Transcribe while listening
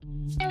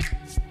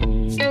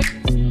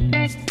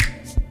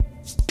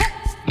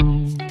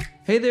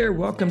Hey there,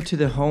 welcome to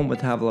the Home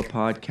with Havilah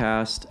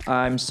podcast.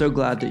 I'm so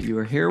glad that you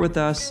are here with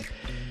us.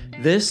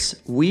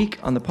 This week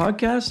on the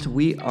podcast,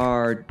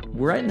 we're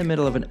right in the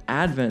middle of an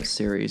Advent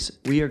series.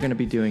 We are going to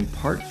be doing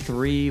part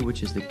 3,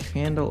 which is the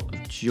Candle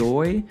of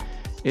Joy.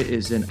 It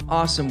is an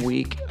awesome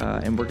week,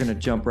 and we're going to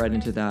jump right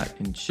into that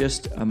in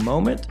just a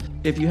moment.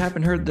 If you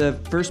haven't heard the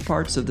first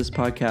parts of this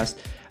podcast,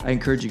 I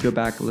encourage you to go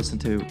back and listen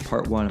to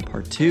part 1 and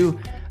part 2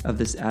 of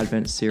this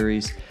Advent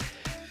series.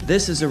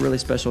 This is a really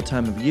special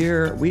time of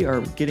year. We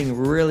are getting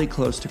really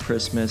close to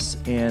Christmas,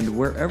 and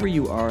wherever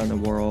you are in the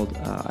world,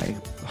 I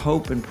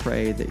hope and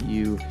pray that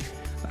you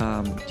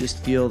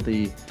just feel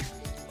the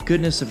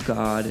goodness of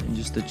God and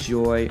just the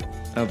joy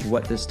of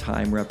what this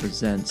time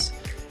represents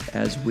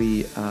as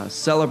we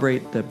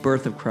celebrate the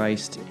birth of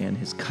Christ and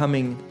His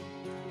coming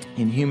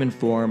in human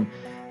form.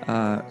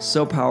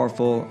 So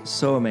powerful,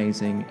 so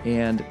amazing.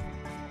 And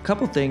a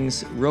couple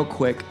things real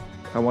quick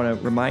I want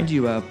to remind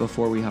you of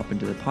before we hop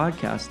into the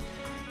podcast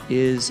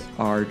is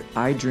our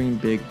I Dream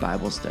Big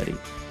Bible study.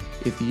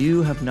 If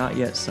you have not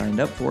yet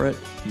signed up for it,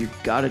 you've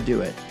got to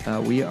do it.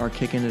 We are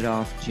kicking it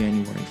off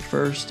January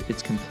 1st.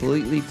 It's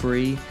completely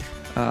free.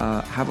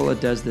 Havilah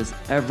does this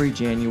every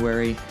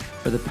January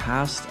for the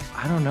past,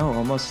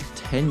 almost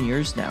 10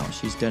 years now.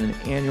 She's done an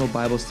annual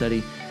Bible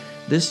study.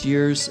 This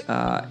year's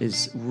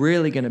is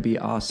really going to be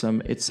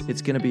awesome. It's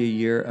going to be a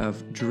year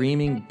of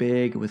dreaming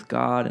big with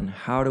God and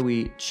how do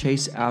we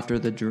chase after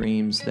the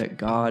dreams that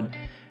God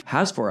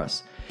has for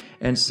us.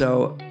 And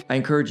so I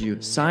encourage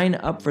you, sign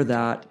up for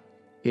that.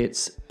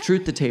 It's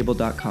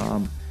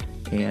truththotable.com,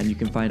 and you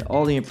can find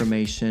all the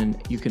information.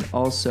 You can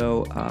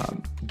also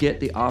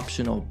get the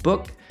optional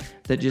book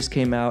that just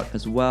came out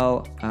as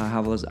well,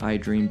 Havilah's I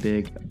Dream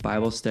Big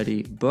Bible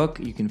Study book.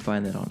 You can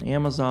find that on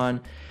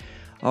Amazon.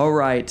 All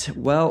right,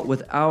 well,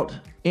 without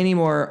any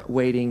more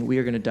waiting, we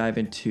are going to dive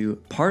into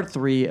part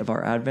 3 of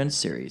our Advent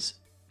series.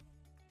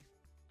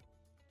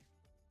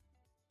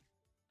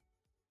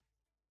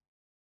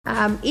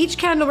 Each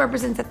candle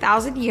represents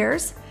 1,000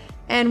 years,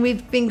 and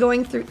we've been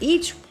going through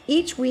each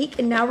week,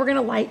 and now we're going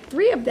to light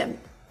 3 of them.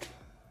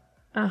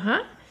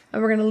 And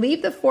we're going to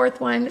leave the 4th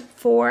one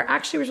for,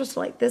 actually we're supposed to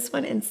light this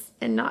one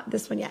and not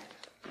this one yet.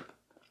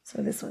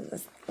 So this one,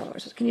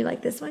 can you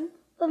light this one?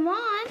 But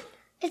Mom,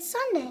 it's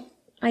Sunday.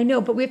 I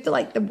know, but we have to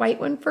light the white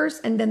one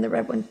first and then the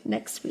red one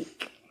next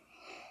week.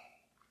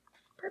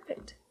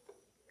 Perfect.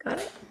 Got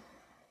it?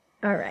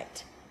 All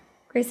right.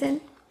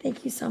 Grayson,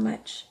 thank you so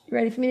much. You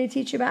ready for me to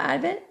teach you about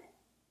Advent?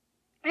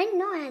 I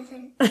know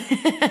Advent.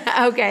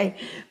 Okay.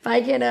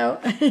 Bye, kiddo.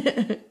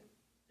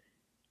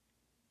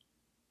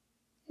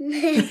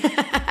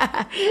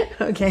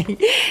 Okay.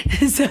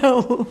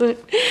 So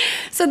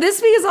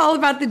this week is all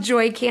about the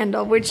joy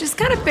candle, which is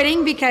kind of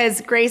fitting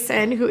because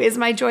Grayson, who is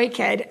my joy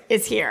kid,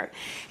 is here.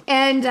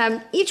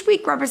 And each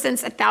week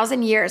represents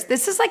 1,000 years.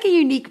 This is like a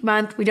unique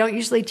month. We don't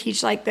usually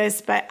teach like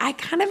this, but I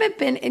kind of have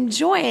been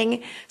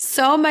enjoying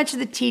so much of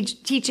the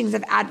teachings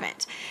of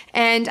Advent.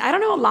 And I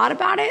don't know a lot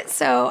about it,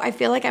 so I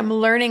feel like I'm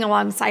learning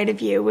alongside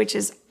of you, which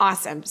is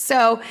awesome.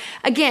 So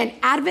again,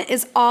 Advent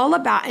is all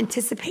about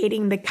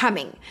anticipating the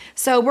coming.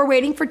 So we're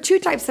waiting for 2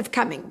 types of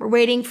coming. We're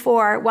waiting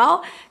for,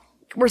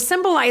 we're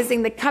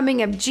symbolizing the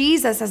coming of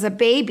Jesus as a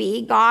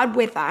baby, God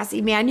with us,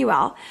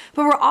 Emmanuel.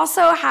 But we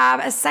also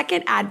have a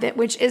second Advent,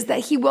 which is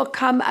that He will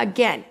come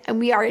again. And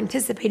we are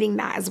anticipating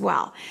that as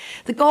well.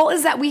 The goal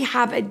is that we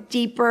have a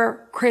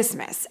deeper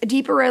Christmas, a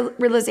deeper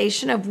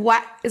realization of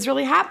what is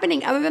really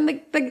happening other than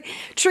the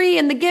tree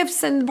and the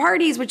gifts and the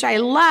parties, which I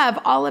love,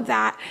 all of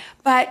that.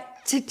 But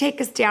to take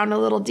us down a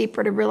little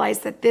deeper to realize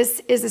that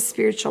this is a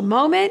spiritual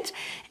moment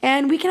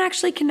and we can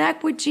actually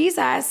connect with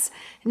Jesus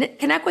and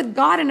connect with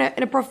God in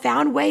a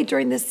profound way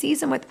during this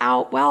season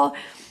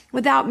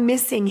without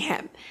missing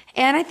Him.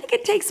 And I think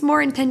it takes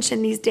more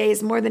intention these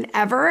days more than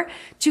ever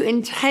to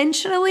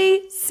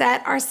intentionally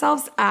set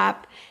ourselves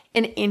up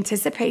in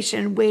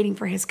anticipation, waiting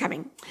for His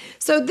coming.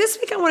 So this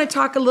week I want to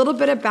talk a little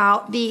bit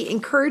about the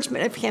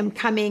encouragement of Him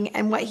coming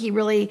and what He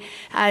really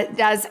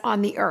does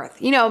on the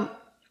earth.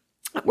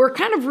 We're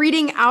kind of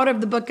reading out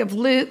of the book of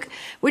Luke,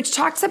 which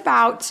talks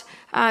about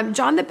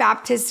John the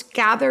Baptist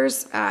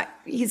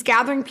he's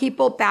gathering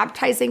people,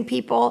 baptizing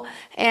people.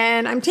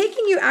 And I'm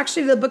taking you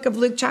actually to the book of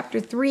Luke chapter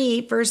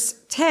 3, verse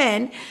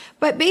 10.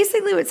 But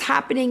basically what's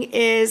happening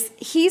is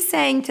he's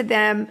saying to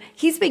them,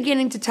 he's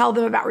beginning to tell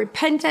them about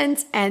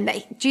repentance and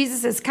that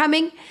Jesus is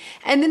coming.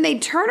 And then they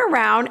turn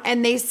around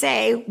and they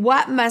say,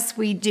 what must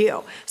we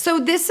do? So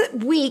this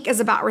week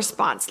is about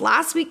response.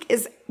 Last week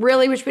is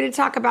really, which we didn't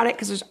talk about it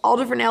because there's all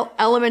different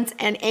elements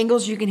and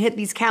angles you can hit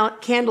these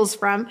candles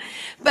from.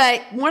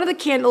 But one of the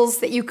candles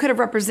that you could have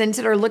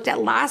represented or looked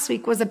at last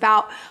week was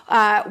about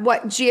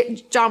what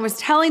John was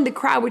telling the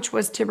crowd, which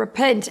was to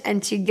repent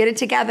and to get it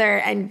together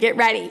and get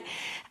ready.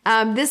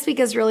 This week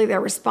is really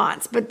their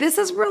response. But this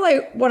is really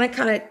what I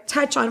kind of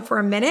touch on for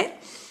a minute.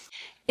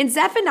 In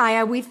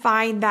Zephaniah, we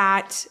find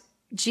that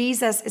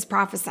Jesus is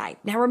prophesied.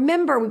 Now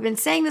remember, we've been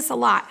saying this a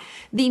lot.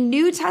 The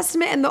New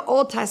Testament and the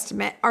Old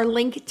Testament are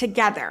linked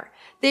together.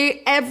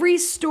 Every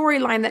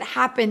storyline that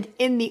happened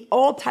in the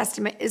Old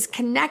Testament is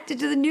connected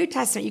to the New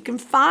Testament. You can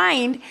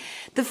find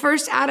the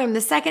first Adam, the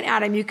second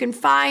Adam. You can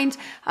find,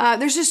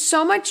 there's just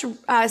so much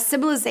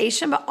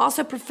symbolization, but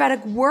also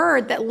prophetic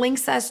word that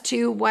links us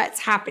to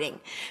what's happening.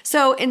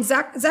 So in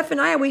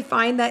Zephaniah, we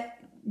find that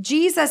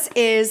Jesus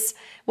is,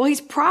 well, he's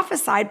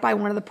prophesied by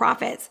one of the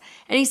prophets.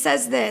 And he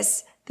says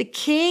this, the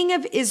King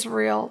of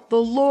Israel,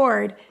 the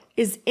Lord,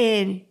 is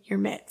in your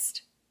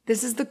midst.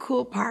 This is the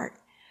cool part.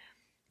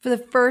 For the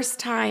first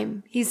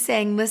time, he's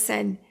saying,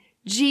 listen,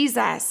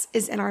 Jesus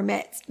is in our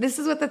midst. This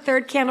is what the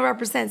third candle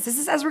represents. This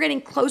is as we're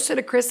getting closer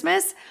to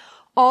Christmas,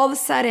 all of a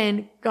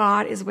sudden,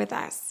 God is with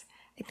us.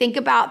 Think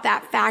about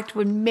that fact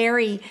when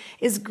Mary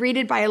is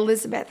greeted by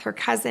Elizabeth, her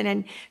cousin,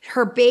 and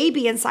her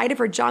baby inside of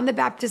her, John the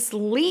Baptist,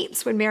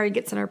 leaps when Mary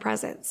gets in her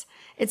presence.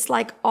 It's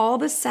like all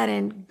of a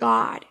sudden,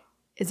 God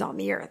is on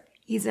the earth.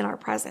 He's in our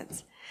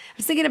presence. I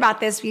was thinking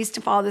about this. We used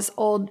to follow this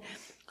old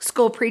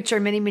school preacher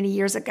many, many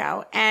years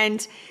ago,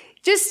 and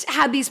just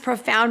had these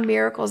profound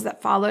miracles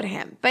that followed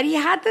him. But he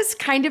had this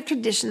kind of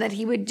tradition that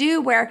he would do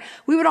where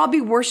we would all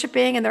be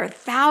worshiping and there are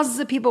thousands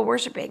of people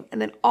worshiping.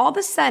 And then all of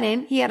a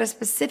sudden he had a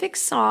specific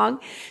song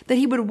that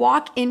he would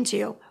walk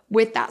into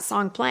with that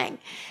song playing.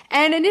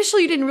 And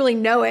initially you didn't really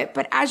know it,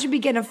 but as you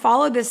begin to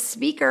follow this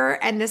speaker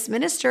and this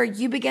minister,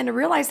 you begin to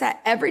realize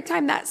that every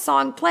time that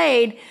song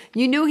played,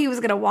 you knew he was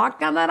going to walk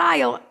down that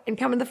aisle and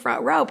come in the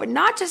front row. But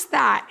not just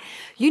that,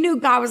 you knew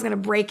God was going to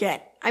break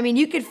it. I mean,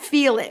 you could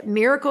feel it.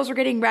 Miracles were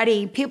getting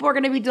ready. People were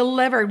going to be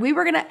delivered. We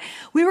were going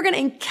to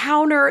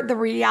encounter the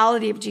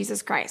reality of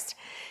Jesus Christ.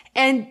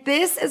 And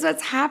this is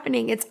what's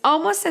happening. It's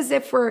almost as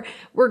if we're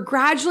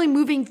gradually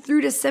moving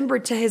through December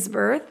to his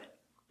birth.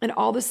 And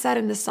all of a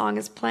sudden the song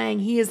is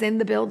playing. He is in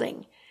the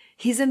building.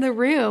 He's in the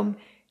room.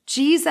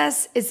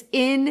 Jesus is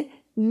in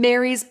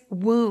Mary's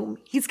womb.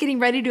 He's getting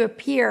ready to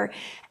appear.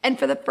 And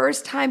for the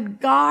first time,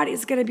 God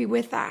is going to be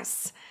with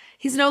us.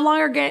 He's no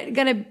longer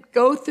going to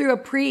go through a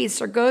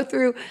priest or go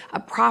through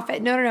a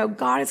prophet. No.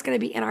 God is going to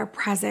be in our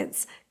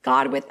presence.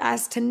 God with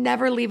us to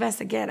never leave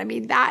us again. I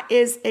mean, that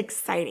is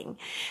exciting.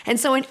 And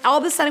so all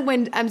of a sudden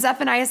when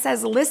Zephaniah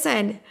says,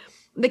 listen,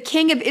 the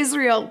King of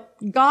Israel,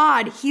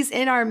 God, he's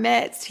in our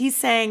midst. He's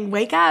saying,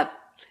 wake up.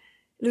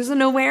 There's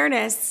an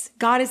awareness.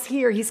 God is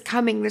here. He's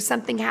coming. There's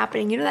something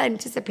happening. You know, that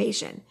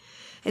anticipation.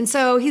 And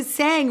so he's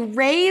saying,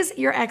 raise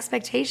your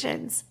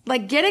expectations.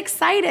 Like, get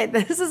excited.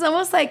 This is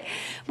almost like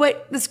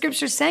what the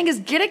scripture's saying is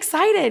get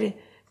excited.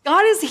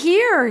 God is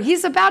here.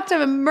 He's about to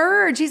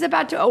emerge. He's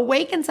about to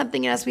awaken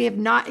something in us we have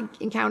not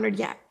encountered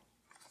yet.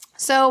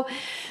 So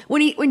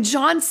when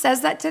John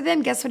says that to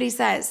them, guess what he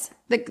says?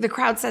 The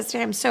crowd says to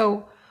him,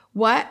 so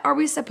what are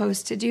we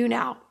supposed to do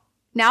now?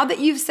 Now that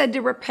you've said to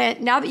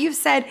repent, now that you've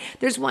said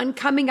there's one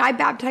coming, I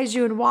baptize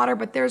you in water,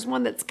 but there's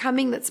one that's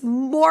coming that's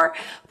more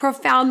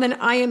profound than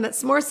I am,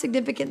 that's more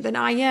significant than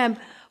I am.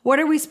 What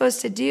are we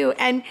supposed to do?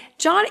 And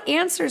John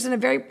answers in a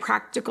very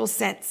practical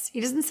sense.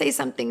 He doesn't say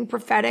something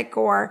prophetic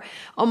or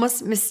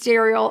almost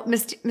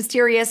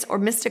mysterious or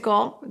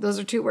mystical. Those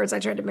are two words I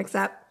tried to mix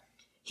up.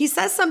 He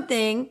says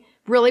something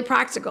really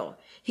practical.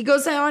 He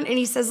goes on and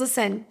he says,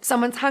 listen,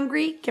 someone's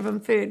hungry, give them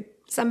food.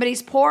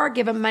 Somebody's poor,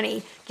 give them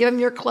money, give them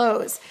your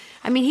clothes.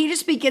 I mean, he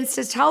just begins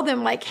to tell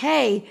them like,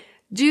 hey,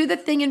 do the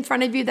thing in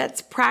front of you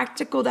that's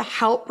practical to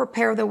help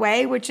prepare the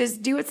way, which is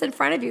do what's in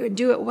front of you and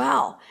do it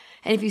well.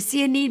 And if you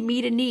see a need,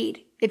 meet a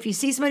need. If you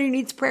see somebody who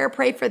needs prayer,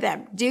 pray for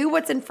them. Do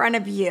what's in front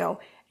of you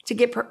to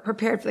get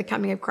prepared for the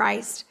coming of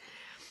Christ.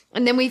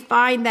 And then we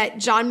find that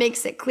John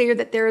makes it clear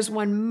that there is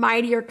one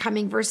mightier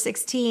coming. Verse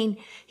 16,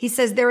 he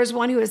says, there is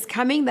one who is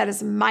coming that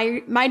is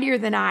mightier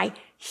than I.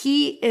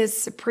 He is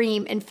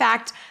supreme. In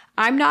fact,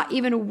 I'm not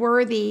even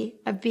worthy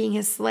of being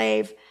his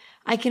slave.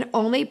 I can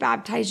only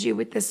baptize you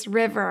with this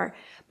river,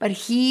 but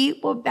he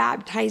will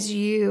baptize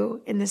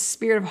you in the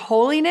spirit of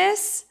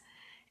holiness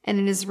and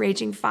in his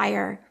raging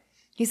fire.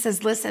 He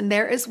says, listen,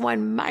 there is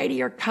one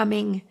mightier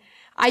coming.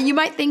 You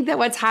might think that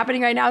what's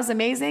happening right now is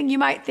amazing. You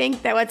might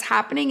think that what's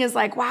happening is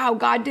like, wow,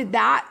 God did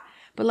that.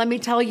 But let me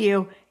tell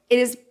you, it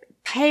is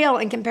pale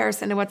in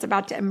comparison to what's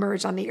about to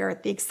emerge on the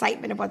earth, the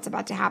excitement of what's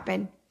about to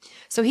happen.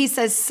 So he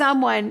says,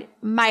 someone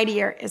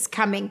mightier is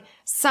coming.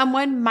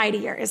 Someone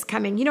mightier is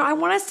coming. You know, I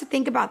want us to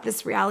think about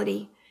this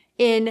reality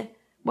in,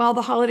 well,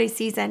 the holiday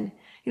season.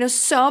 You know,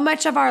 so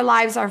much of our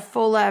lives are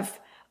full of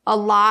a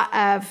lot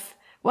of,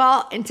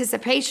 well,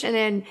 anticipation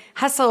and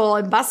hustle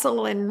and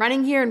bustle and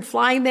running here and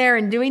flying there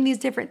and doing these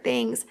different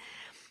things.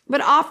 But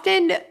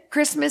often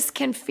Christmas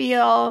can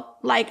feel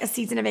like a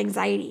season of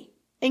anxiety.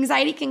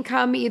 Anxiety can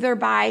come either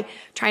by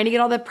trying to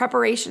get all the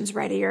preparations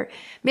ready, or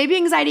maybe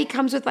anxiety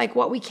comes with like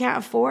what we can't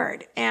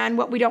afford and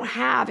what we don't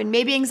have. And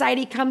maybe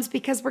anxiety comes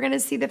because we're going to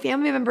see the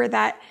family member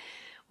that,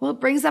 well, it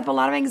brings up a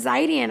lot of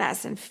anxiety in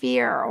us and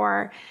fear,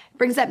 or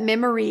brings up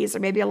memories, or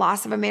maybe a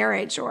loss of a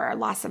marriage or a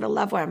loss of a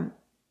loved one.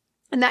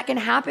 And that can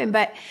happen.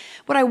 But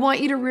what I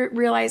want you to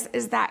realize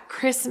is that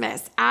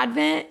Christmas,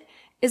 Advent,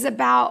 is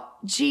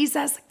about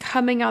Jesus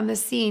coming on the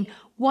scene,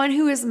 one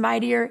who is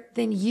mightier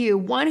than you,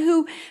 one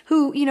who,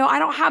 I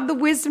don't have the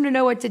wisdom to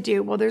know what to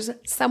do. Well, there's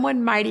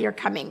someone mightier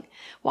coming.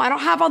 Well, I don't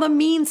have all the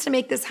means to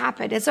make this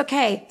happen. It's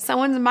okay.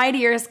 Someone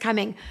mightier is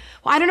coming.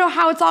 Well, I don't know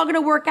how it's all going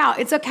to work out.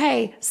 It's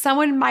okay.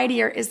 Someone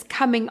mightier is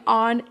coming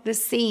on the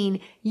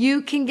scene.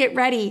 You can get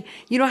ready.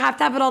 You don't have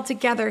to have it all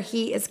together.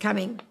 He is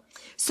coming.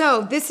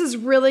 So this is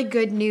really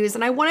good news.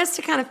 And I want us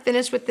to kind of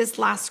finish with this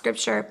last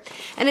scripture.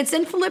 And it's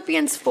in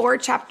Philippians 4,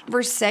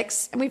 verse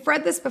 6. And we've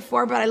read this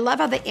before, but I love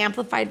how the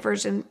Amplified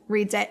Version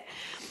reads it.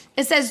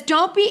 It says,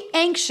 don't be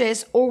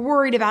anxious or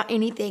worried about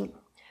anything,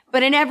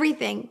 but in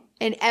everything,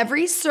 in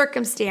every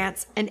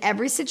circumstance, and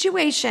every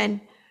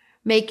situation,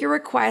 make your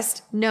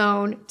request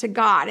known to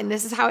God. And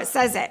this is how it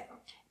says it.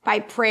 By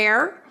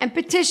prayer and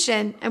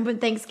petition and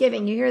with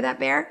thanksgiving. You hear that,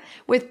 Bear?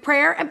 With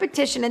prayer and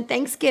petition and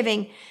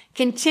thanksgiving,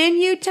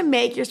 continue to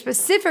make your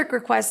specific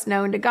requests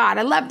known to God.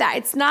 I love that.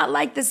 It's not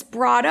like this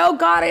broad, oh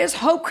God, I just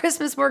hope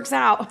Christmas works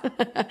out.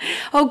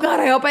 Oh God,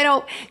 I hope I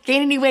don't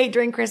gain any weight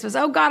during Christmas.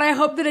 Oh God, I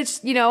hope that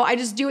it's, I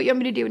just do what you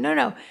want me to do.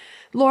 No.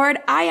 Lord,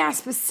 I ask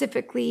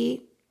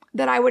specifically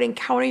that I would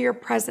encounter your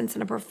presence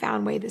in a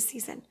profound way this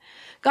season.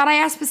 God, I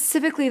ask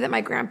specifically that my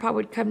grandpa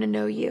would come to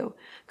know you.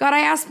 God, I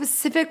ask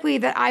specifically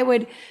that I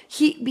would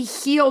be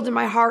healed in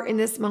my heart in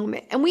this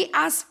moment. And we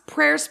ask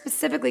prayer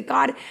specifically.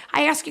 God,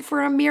 I ask you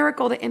for a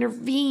miracle to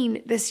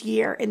intervene this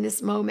year in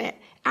this moment.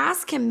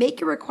 Ask him,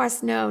 make your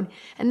request known.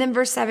 And then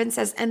verse 7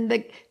 says, and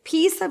the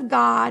peace of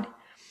God,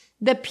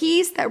 the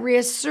peace that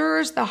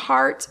reassures the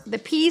heart, the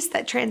peace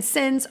that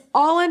transcends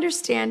all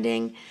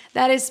understanding,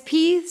 that is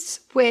peace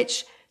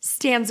which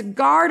stands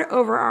guard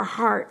over our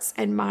hearts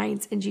and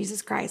minds in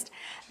Jesus Christ.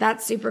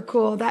 That's super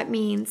cool. That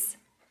means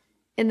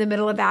in the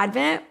middle of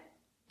Advent,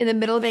 in the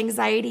middle of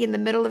anxiety, in the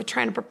middle of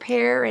trying to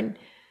prepare and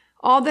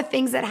all the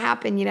things that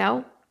happen,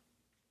 I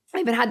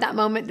even had that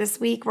moment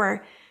this week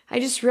where I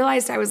just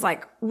realized I was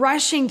like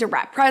rushing to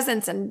wrap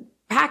presents and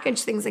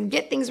package things and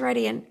get things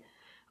ready. And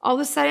all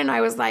of a sudden I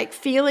was like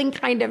feeling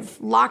kind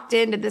of locked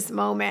into this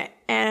moment.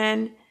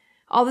 And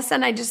all of a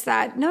sudden I just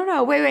thought,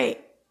 no, wait.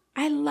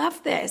 I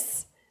love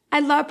this. I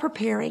love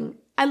preparing.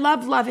 I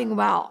love loving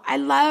well. I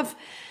love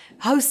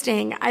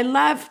hosting. I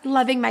love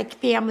loving my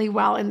family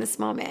well in this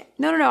moment.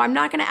 No. I'm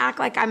not going to act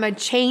like I'm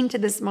chained to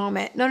this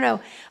moment. No.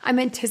 I'm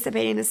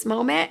anticipating this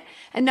moment.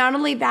 And not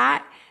only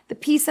that, the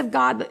peace of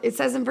God, it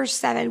says in verse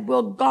 7,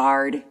 will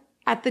guard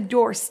at the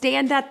door,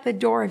 stand at the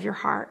door of your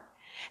heart.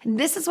 And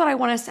this is what I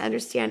want us to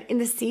understand in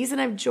the season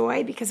of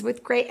joy, because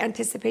with great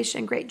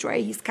anticipation, great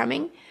joy, he's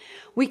coming.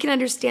 We can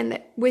understand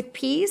that with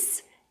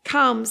peace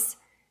comes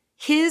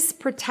his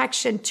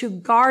protection to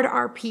guard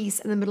our peace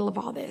in the middle of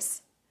all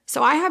this.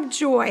 So I have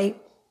joy,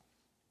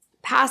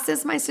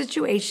 passes my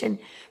situation,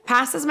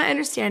 passes my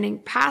understanding,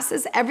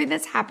 passes everything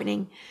that's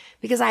happening,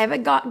 because I have a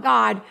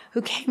God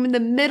who came in the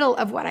middle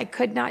of what I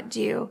could not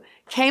do,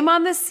 came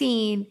on the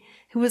scene,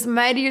 who was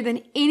mightier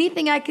than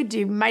anything I could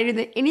do, mightier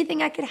than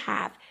anything I could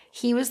have.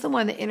 He was the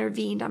one that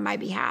intervened on my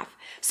behalf.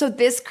 So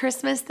this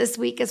Christmas, this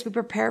week, as we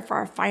prepare for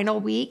our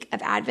final week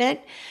of Advent,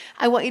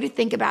 I want you to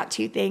think about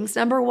two things.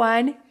 Number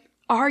one,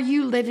 are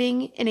you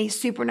living in a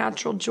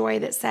supernatural joy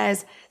that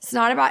says it's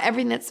not about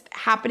everything that's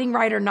happening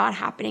right or not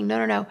happening?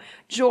 No.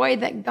 Joy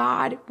that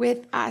God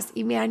with us,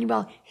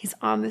 Emmanuel, he's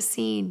on the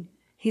scene.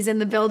 He's in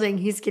the building.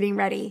 He's getting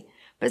ready.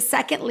 But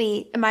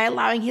secondly, am I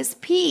allowing his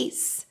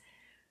peace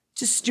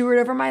to steward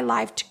over my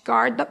life, to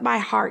guard my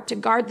heart, to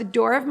guard the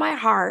door of my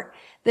heart,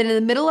 that in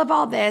the middle of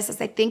all this, as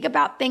I think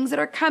about things that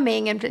are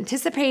coming and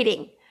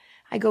anticipating,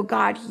 I go,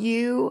 God,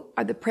 you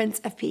are the Prince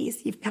of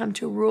Peace. You've come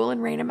to rule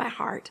and reign in my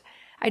heart.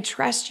 I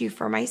trust you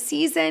for my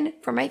season,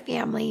 for my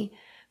family,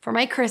 for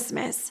my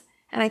Christmas.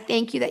 And I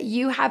thank you that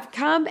you have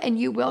come and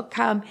you will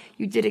come.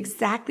 You did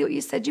exactly what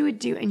you said you would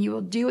do, and you will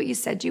do what you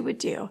said you would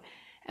do.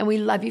 And we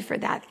love you for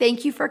that.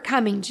 Thank you for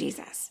coming,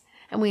 Jesus.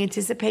 And we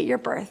anticipate your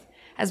birth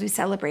as we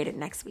celebrate it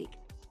next week.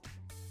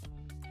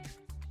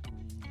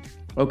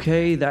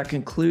 Okay, that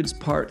concludes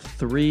part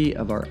 3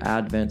 of our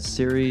Advent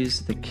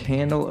series, The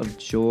Candle of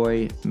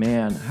Joy.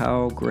 Man,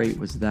 how great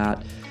was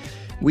that?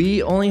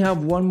 We only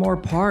have one more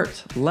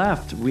part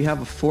left. We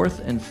have a fourth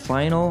and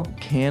final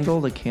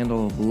candle, the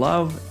candle of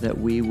love, that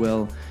we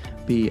will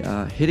be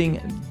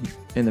hitting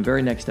in the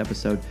very next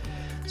episode.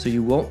 So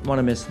you won't want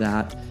to miss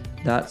that.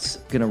 That's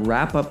going to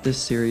wrap up this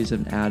series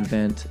of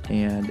Advent,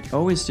 and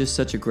always just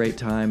such a great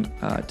time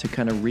to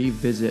kind of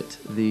revisit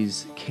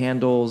these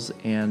candles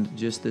and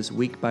just this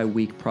week by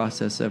week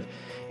process of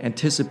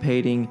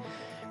anticipating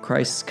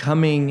Christ's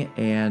coming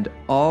and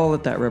all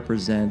that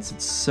represents.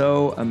 It's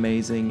so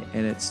amazing,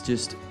 and it's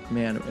just,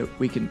 man,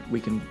 we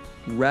can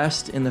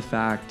rest in the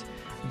fact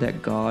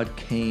that God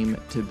came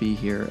to be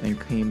here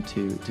and came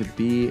to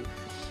be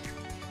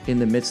in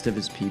the midst of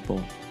his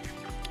people.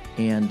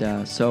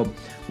 And so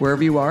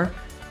wherever you are,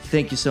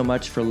 thank you so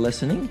much for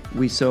listening.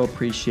 We so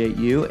appreciate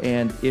you.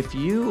 And if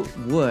you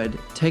would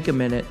take a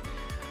minute,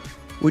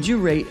 would you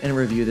rate and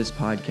review this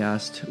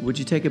podcast? Would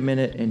you take a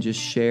minute and just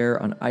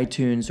share on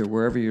iTunes or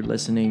wherever you're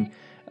listening?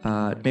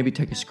 Maybe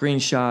take a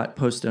screenshot,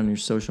 post it on your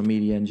social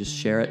media, and just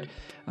share it.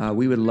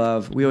 We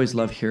always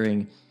love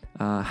hearing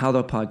how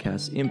the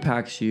podcast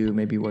impacts you,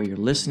 maybe where you're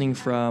listening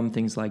from,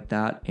 things like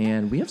that.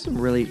 And we have some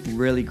really,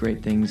 really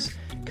great things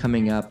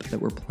coming up that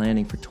we're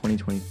planning for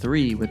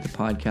 2023 with the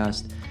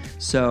podcast.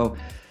 So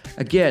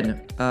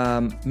again,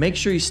 make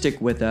sure you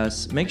stick with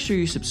us. Make sure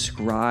you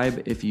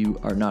subscribe if you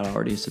are not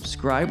already a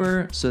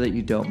subscriber so that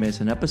you don't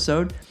miss an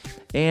episode.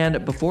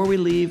 And before we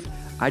leave,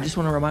 I just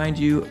want to remind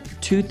you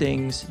 2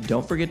 things.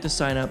 Don't forget to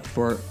sign up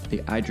for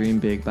the I Dream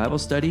Big Bible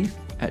Study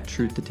at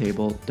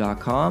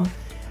truthtatable.com.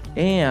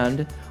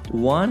 And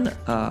one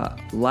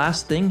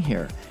last thing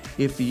here.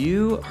 If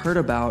you heard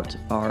about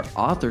our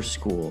author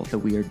school that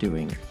we are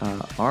doing,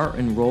 our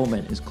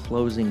enrollment is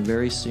closing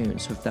very soon.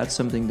 So if that's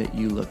something that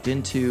you looked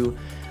into,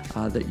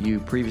 that you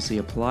previously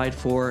applied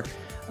for,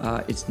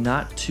 it's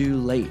not too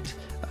late.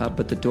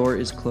 But the door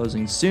is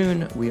closing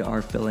soon. We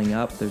are filling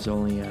up. There's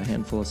only a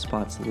handful of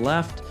spots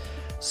left.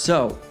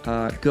 So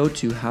go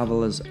to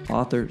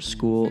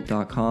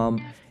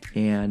HavilahsAuthorSchool.com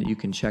and you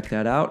can check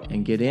that out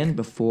and get in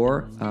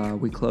before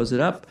we close it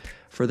up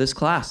for this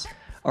class.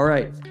 All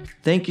right.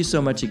 Thank you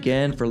so much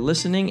again for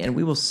listening, and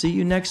we will see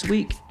you next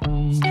week.